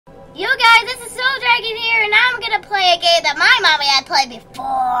Yo guys, this is Soul Dragon here, and I'm gonna play a game that my mommy had played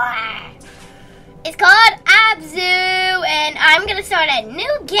before. It's called ABZU, and I'm gonna start a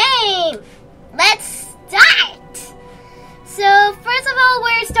new game. Let's start. So first of all,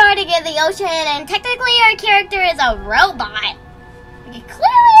 we're starting in the ocean, and technically our character is a robot. We can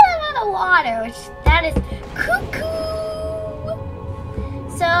clearly live on the water, which that is cuckoo.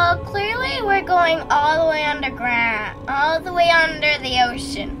 So clearly we're going all the way underground, all the way under the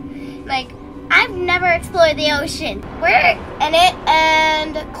ocean. Like, I've never explored the ocean. We're in it,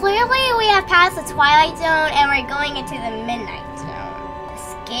 and clearly we have passed the Twilight Zone, and we're going into the Midnight Zone. The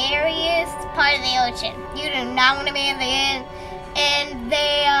scariest part of the ocean. You do not want to be in the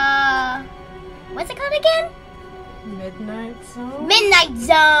what's it called again? Midnight Zone? Midnight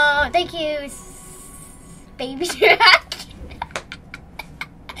Zone! Thank you, Baby Dragon.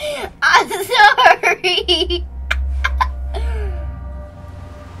 I'm sorry.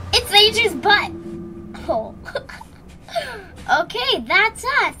 It's Nature's butt. Oh. Okay, that's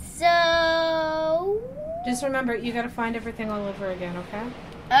us. So just remember, you gotta find everything all over again, okay?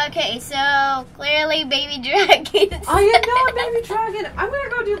 Okay, so clearly Baby Dragon. I am not Baby Dragon. I'm gonna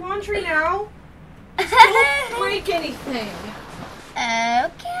go do laundry now. Don't break anything.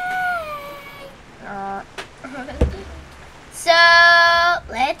 Okay. So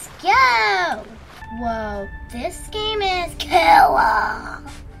let's go. Whoa, this game is killer.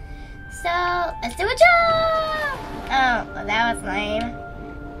 So let's do a jump. Oh, well, that was lame.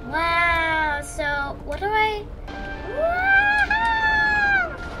 Wow. So what do I?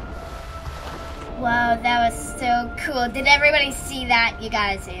 Wow, that was so cool. Did everybody see that? You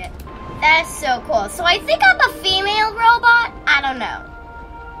gotta see it. That's so cool. So I think I'm a female robot. I don't know.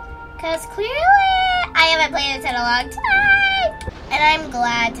 Because clearly I haven't played this in a long time. And I'm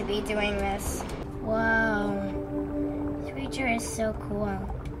glad to be doing this. Whoa. This creature is so cool.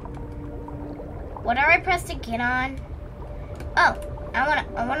 What do I press to get on? Oh, I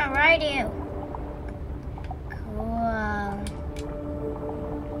wanna ride you. Cool.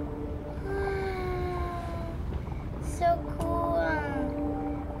 So cool.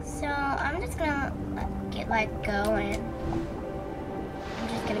 So I'm just gonna get like going. I'm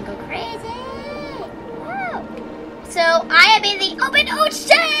just gonna go crazy. Whoa. So I am in the open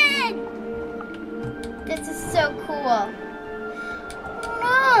ocean. This is so cool.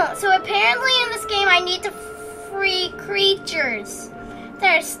 No. So apparently in this game I need to free creatures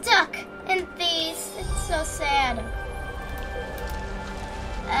that are stuck in these. It's so sad.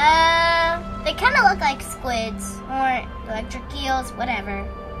 They kind of look like squids or electric eels, whatever.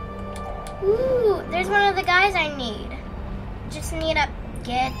 Ooh, there's one of the guys I need. Just need to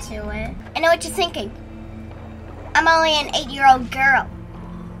get to it. I know what you're thinking. I'm only an 8-year-old girl.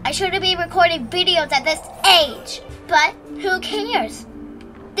 I shouldn't be recording videos at this age. But who cares?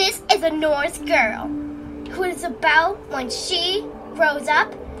 This is a Norse girl who is about, when she grows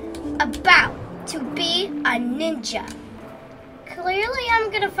up, about to be a ninja. Clearly, I'm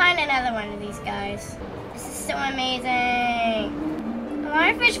gonna find another one of these guys. This is so amazing.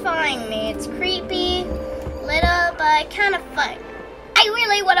 Why are fish following me? It's creepy, little, but kind of fun. I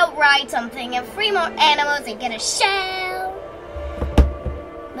really want to ride something and free more animals and get a shell.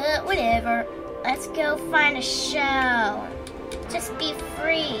 But whatever. Let's go find a shell. Just be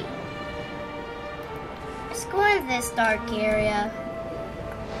free. Let's go in this dark area.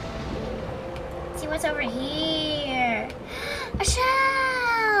 See what's over here. A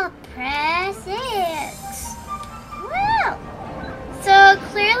shell! Press it. Wow! So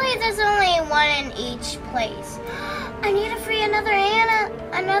clearly there's only one in each place. I need to free another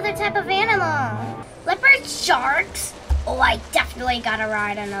type of animal. Leopard sharks? Oh, I definitely gotta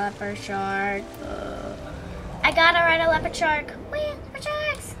ride a leopard shark. I gotta ride a leopard shark. Wait, leopard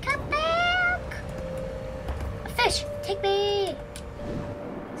sharks, come back! A fish, take me!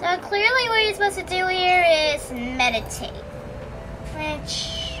 So clearly what you're supposed to do here is meditate.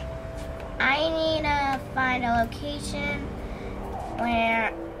 Which, I need to find a location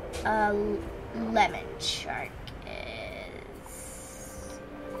where a lemon shark is.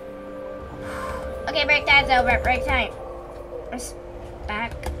 Okay, break time's over, break time. Where's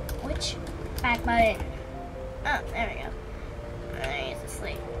back? Which back button? Oh, there we go. He's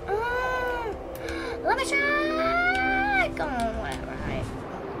asleep. Oh, lemon shark! Oh, whatever. I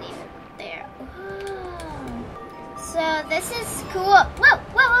will leave it there. Whoa. So this is cool. Whoa,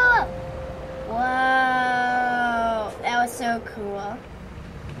 whoa, whoa, whoa. Whoa. That was so cool.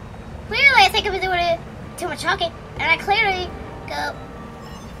 Clearly, I think I was doing too much talking. And I clearly go.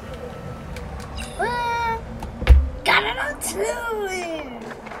 Whoa. Got it on two.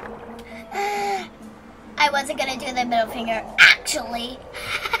 I wasn't gonna do the middle finger, actually.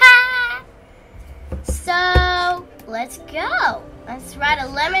 let's go. Let's ride a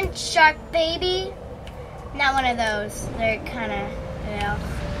lemon shark, baby. Not one of those. They're kind of,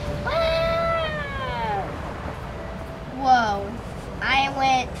 Wow. Whoa. I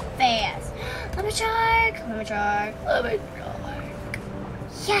went fast. Lemon shark, lemon shark, lemon shark.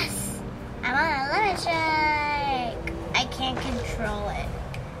 Yes. I'm on a lemon shark. I can't control it.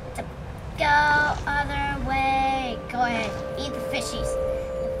 Go other way. Go ahead. Eat the fishies.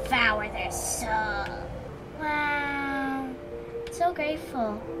 Devour their soul. Wow. So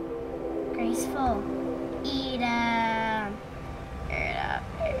grateful. Graceful. Eat them. Eat up.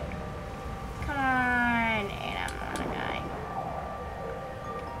 Come on. Eat them.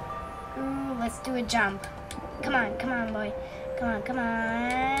 Ooh, let's do a jump. Come on, boy. Come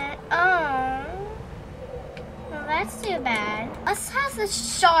on. Oh. Well, that's too bad. Let's have the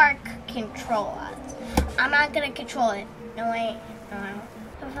shark control us. I'm not gonna control it. No way. No.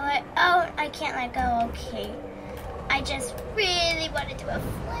 Oh, I can't let go. Okay. I just really want to do a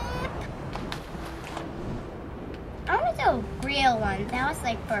flip. I want to do a real one. That was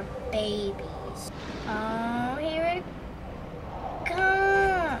like for babies. Oh, here it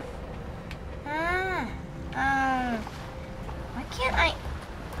comes. Why can't I?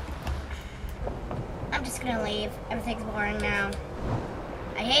 I'm just gonna leave. Everything's boring now.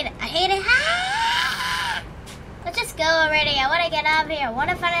 I hate it. Ah! Let's just go already. I want to get out of here. I want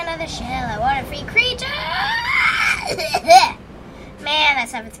to find another shell. I want a free creature. Man,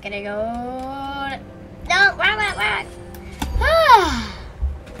 that's how it's gonna go. No, run.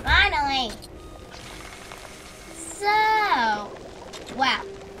 Finally. So, wow,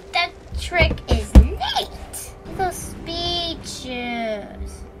 that trick is neat. Those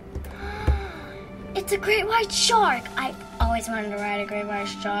speeches. It's a great white shark. I always wanted to ride a great white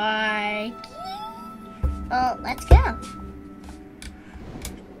shark. Well, let's go.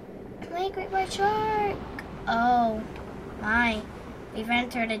 Wait, great white shark. Oh my, we've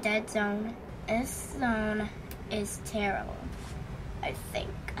entered a dead zone. This zone is terrible, I think.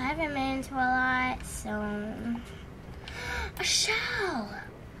 I haven't been into a lot, so... A shell!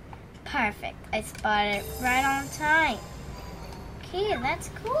 Perfect, I spotted it right on time. Okay, that's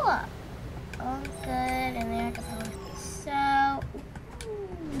cool. All good, and there I go. So,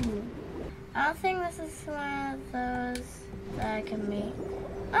 ooh. I don't think this is one of those that I can make.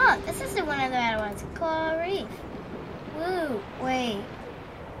 Oh, this is one of the other ones. Coral Reef. Woo, wait.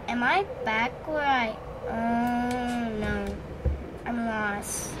 Am I back where I... Oh, no. I'm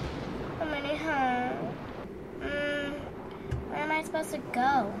lost. How many home? Where am I supposed to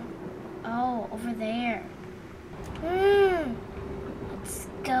go? Oh, over there. Let's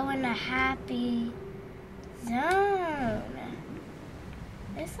go in a happy zone.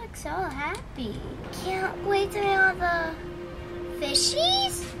 This looks so happy. Can't wait to meet all the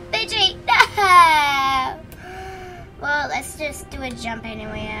fishies. Fishy, no! Well, let's just do a jump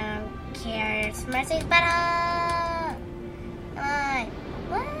anyway. I don't care. Mercy's better. Come on.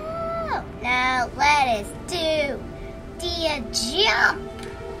 Whoa! Now let us do the jump.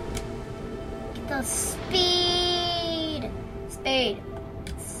 Get those speed.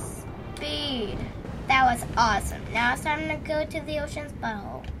 That was awesome. Now it's time to go to the ocean's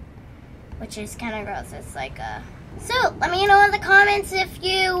butthole, which is kind of gross. It's like a... So, let me know in the comments if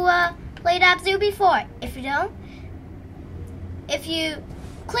you played ABZU before. If you don't, if you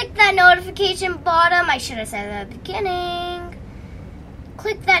click that notification bottom, I should have said it at the beginning.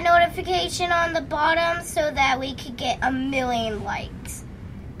 Click that notification on the bottom so that we could get 1 million likes.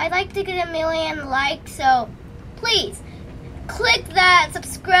 I'd like to get 1 million likes, so please click that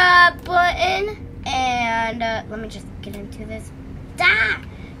subscribe button. And let me just get into this.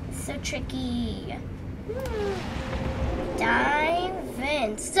 It's so tricky. Dive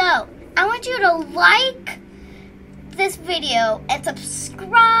in. So, I want you to like this video and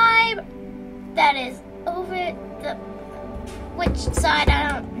subscribe. That is over the... Which side? I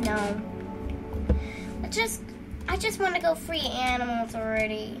don't know. I just want to go free animals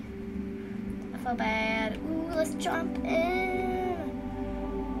already. I feel bad. Ooh, let's jump in.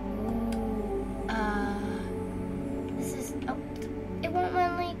 This is... Oh, it won't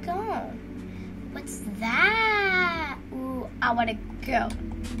let me go. What's that? Ooh, I want to go.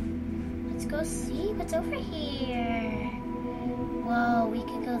 Let's go see what's over here. Whoa, we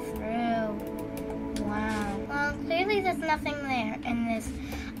could go through. Wow. Well, clearly there's nothing there in this.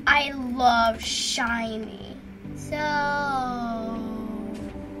 I love shiny. So,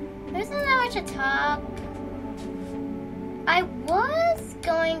 there's not that much to talk. I was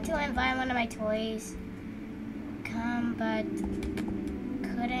going to invite one of my toys come, but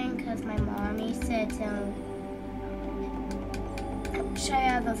couldn't because my mommy said to show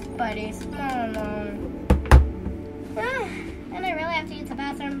you those buddies. And I really have to use the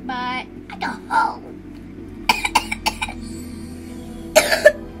bathroom, but I go home.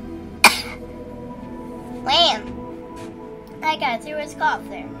 Lamb. I got through his golf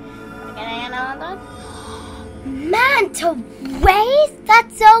there. Can I handle that? Manta rays?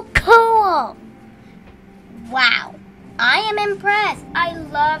 That's so cool. Wow. I am impressed. I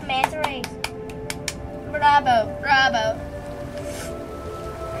love manta rays. Bravo, bravo.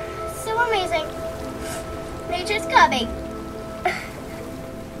 So amazing. Nature's coming.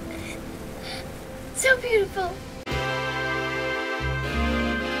 So beautiful.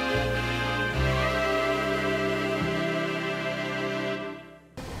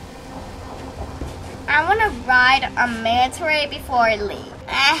 I want to ride a manta ray before I leave.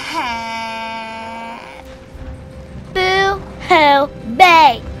 Boo-hoo,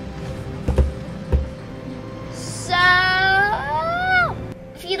 babe. So,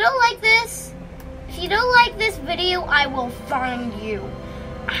 if you don't like this video, I will find you.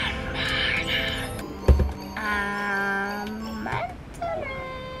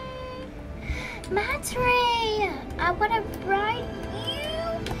 Manta ray, I want to ride you.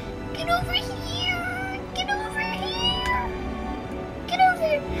 Get over here. Get over here. Get over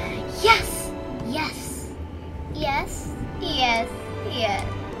here. Yes. Yes. Yes. Yes. Yes.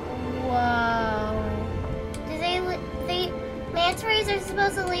 Whoa. Manta rays are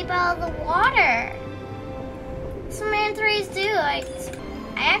supposed to leap out of the water. That's what manta rays do. I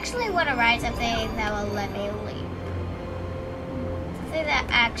actually want to ride something that will let me leap. Something that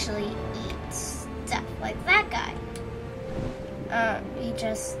actually eats stuff, like that guy. He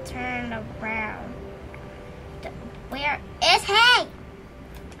just turned around. Where is he?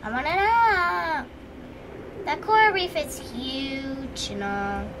 I want to know. That coral reef is huge, you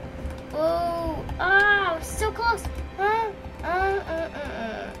know. Oh, so close.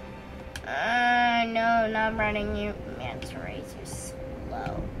 No, not running you. Manta rays are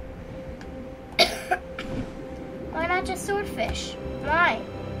slow. Why not just swordfish? Why?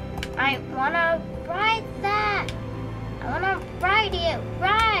 I want to ride that. I want to ride you.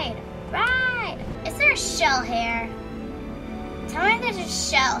 Ride. Is there a shell here? Tell me there's a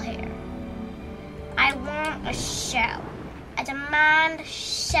shell here. I want a shell. I demand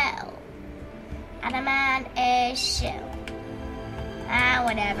shell. I demand a shell.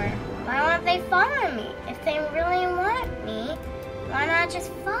 Whatever. Why won't they follow me? If they really want me, why not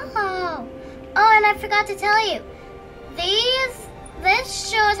just follow? Oh, and I forgot to tell you. This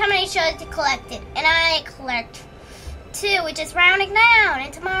shows how many shells you collected. And I collect 2, which is rounding down.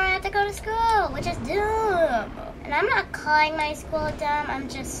 And tomorrow I have to go to school, which is dumb. And I'm not calling my school dumb. I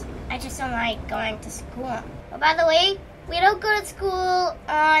just don't like going to school. Oh, by the way, we don't go to school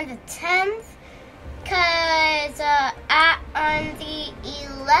on the 10th. Because on the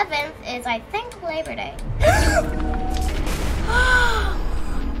 11th is, I think, Labor Day.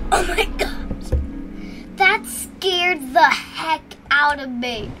 Oh my gosh. That scared the heck out of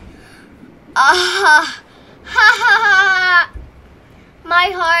me. My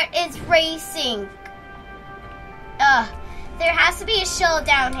heart is racing. There has to be a shell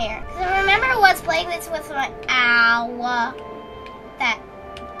down here. Because I remember once playing this with my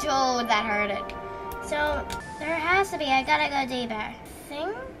that hurted. So there has to be. I gotta go deeper. I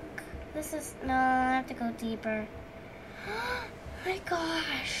think this is no. I have to go deeper. Oh my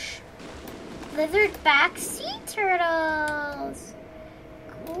gosh! Lizard-back sea turtles.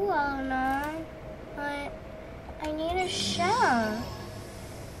 Cool, no. But I need a shell.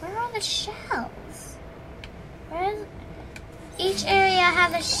 Where are the shells? Where's each area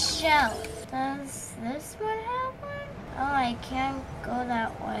have a shell? Does this one have one? Oh, I can't go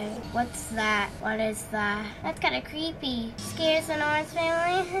that way. What's that? What is that? That's kind of creepy. Scares the North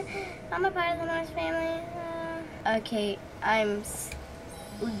family. I'm a part of the North family. Okay, I'm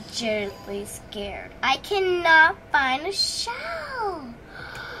legitimately scared. I cannot find a shell.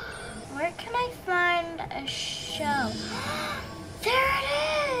 Where can I find a shell? There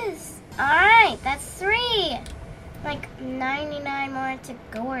it is. All right, that's 3. Like 99 more to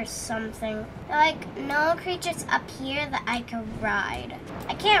go or something. Like no creatures up here that I can ride.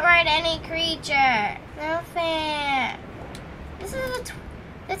 I can't ride any creature. No fair. This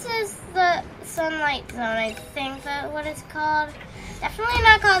is the sunlight zone. I think that's what it's called. Definitely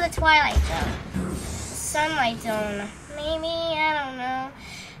not called the Twilight Zone. The sunlight zone. Maybe, I don't know.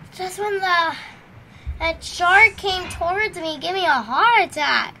 Just when that shark came towards me, give me a heart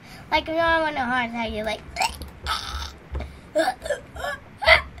attack. Like you know, I want a heart attack. You're like.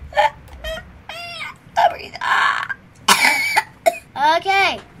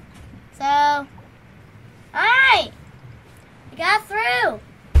 Okay, so alright, we got through.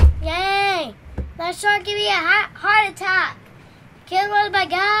 Yay! That shark give me a heart attack. Kill one of my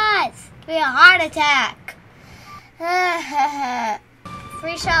guys. Give me a heart attack.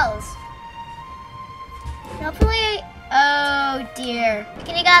 3 shells. Hopefully, oh dear.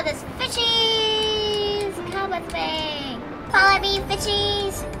 Can got this, fishies? Come with me. Follow me,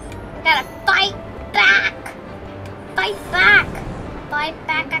 fishies. Gotta fight back. Fight back. Fight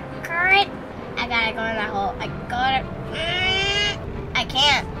back a current. I gotta go in that hole. I gotta. I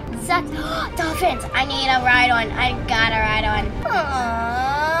can't. Sucks. Dolphins. I need a ride on. I gotta ride on.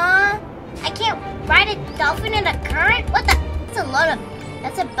 Aww. I can't ride a dolphin in a current? What the?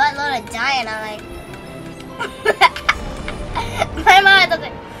 That's a buttload of dynamite. My mom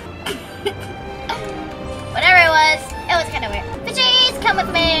doesn't. Whatever it was kind of weird. Fishies, come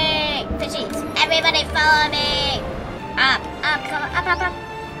with me. Fishies, everybody follow me. Up, come on, up.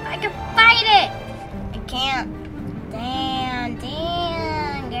 I can fight it. I can't. Damn,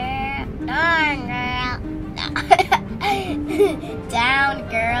 girl. Darn, girl. No. Down,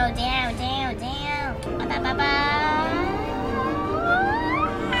 girl, down.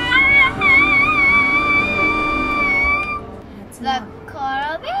 The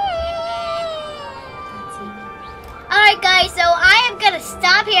coral reef. Alright guys, so I am gonna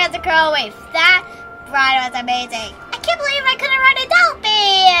stop here at the coral reef. That ride was amazing. I can't believe I couldn't ride a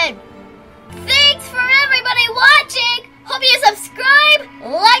dolphin. Thanks for everybody watching. Hope you subscribe.